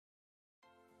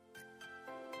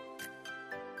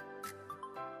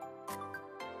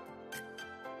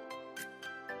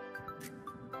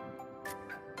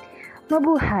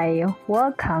Mabuhay!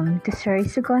 Welcome to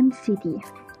Sorsogon City.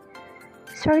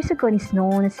 Sorsogon is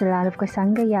known as the land of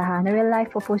kasangayahan or a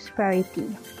life of prosperity.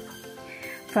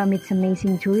 From its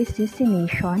amazing tourist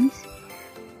destinations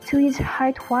to its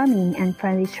heartwarming and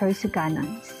friendly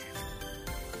sorsogonons.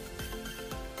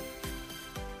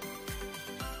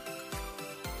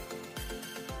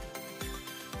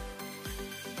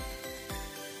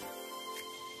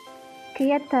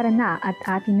 Kaya tara na at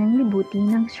atin nang libutin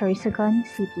ng Sorsogon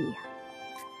City.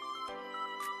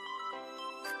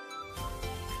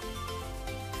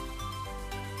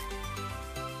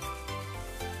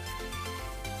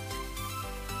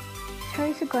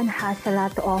 Sorsogon has a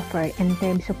lot to offer in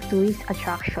terms of tourist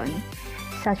attraction,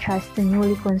 such as the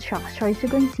newly constructed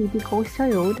Sorsogon City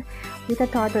Coastal Road with a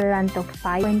total length of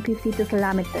 5.52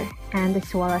 km, and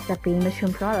as well as the famous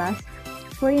Rumpiolas,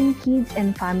 wherein kids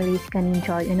and families can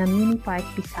enjoy in a mini park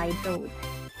beside the road.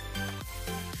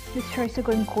 The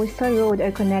Sorsogon Coastal Road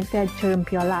are connected to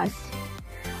Rumpiolas.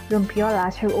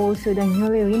 Rumpiolas are also the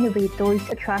newly renovated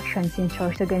tourist attractions in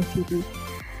Sorsogon City.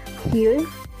 Here,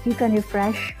 you can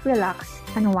refresh, relax,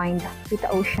 and unwind with the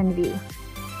ocean view.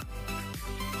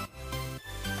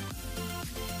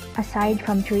 Aside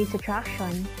from tourist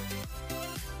attractions,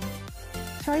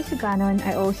 sorsogonon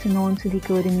are also known to be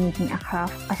good in making a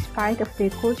craft as part of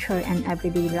their culture and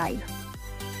everyday life.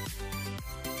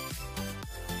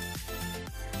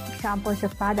 Examples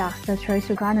of products that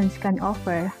sorsogonons can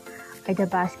offer are the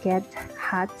basket,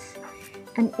 hats,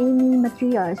 and any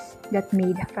materials that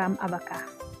made from abaca.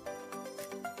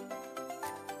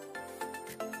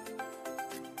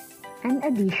 In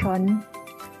addition,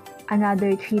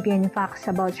 another trivia and facts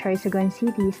about Sorsogon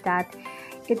City is that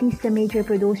it is the major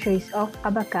producers of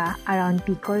abaca around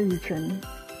Bicol region.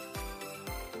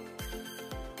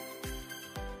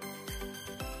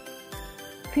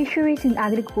 Fisheries and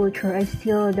agriculture are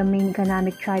still the main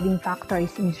economic driving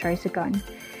factors in Sorsogon.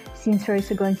 Since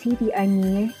Sorsogon City are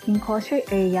near in coastal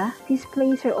area, these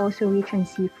places are also rich in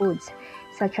seafoods,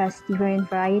 such as different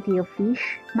variety of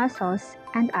fish, mussels,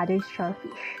 and other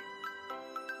shellfish.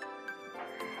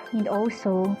 And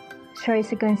also,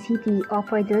 Sorsogon City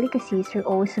offer delicacies are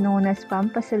also known as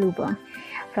pampasalubong,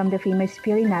 from the famous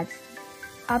pili nuts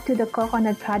up to the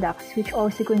coconut products, which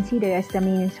also considered as the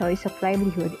main source of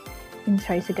livelihood in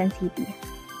Sorsogon City.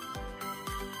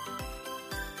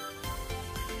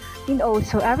 And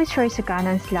also, every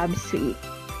Sorsogonans loves to eat.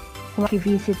 When you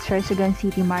visit Sorsogon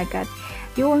City Market,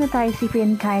 you will notice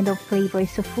different kind of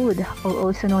flavors of food, or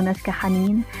also known as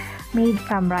kakanin, made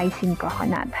from rice and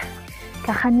coconut.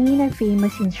 Kakanin are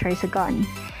famous in Sorsogon,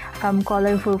 from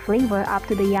colorful flavor up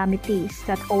to the yummy taste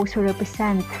that also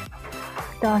represent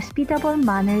the hospitable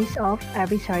manners of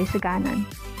every Sorsogonon.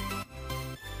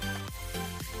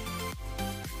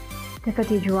 The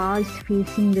cathedral is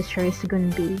facing the Sorsogon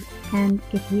Bay, and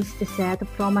it is the seat of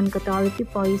Roman Catholic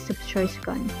boys of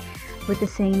Sorsogon, with the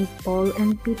Saint Paul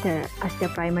and Peter as the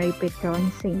primary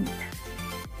patron saint.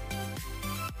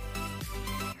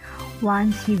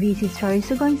 Once you visit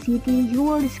Sorsogon City, you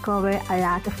will discover a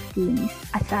lot of things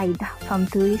aside from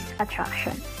tourist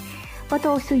attractions, but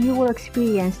also you will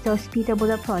experience the hospitable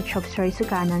approach of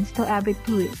Sorsogonons to every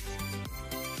tourist.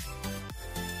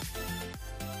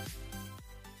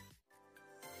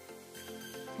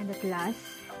 And at last,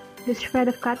 the spread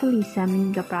of Catholicism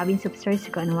in the province of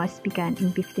Sorsogon was begun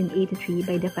in 1583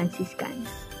 by the Franciscans.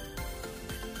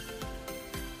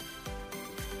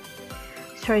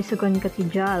 Sorsogon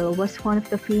Cathedral was one of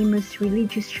the famous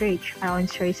religious churches around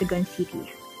Sorsogon City.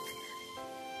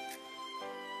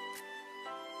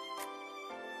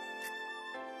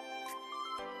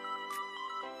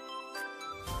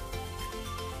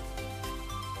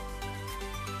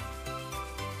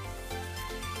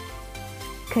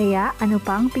 Kaya ano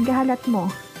pang pigahalat mo?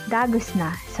 Dagos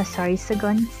na sa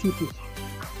Sorsogon City.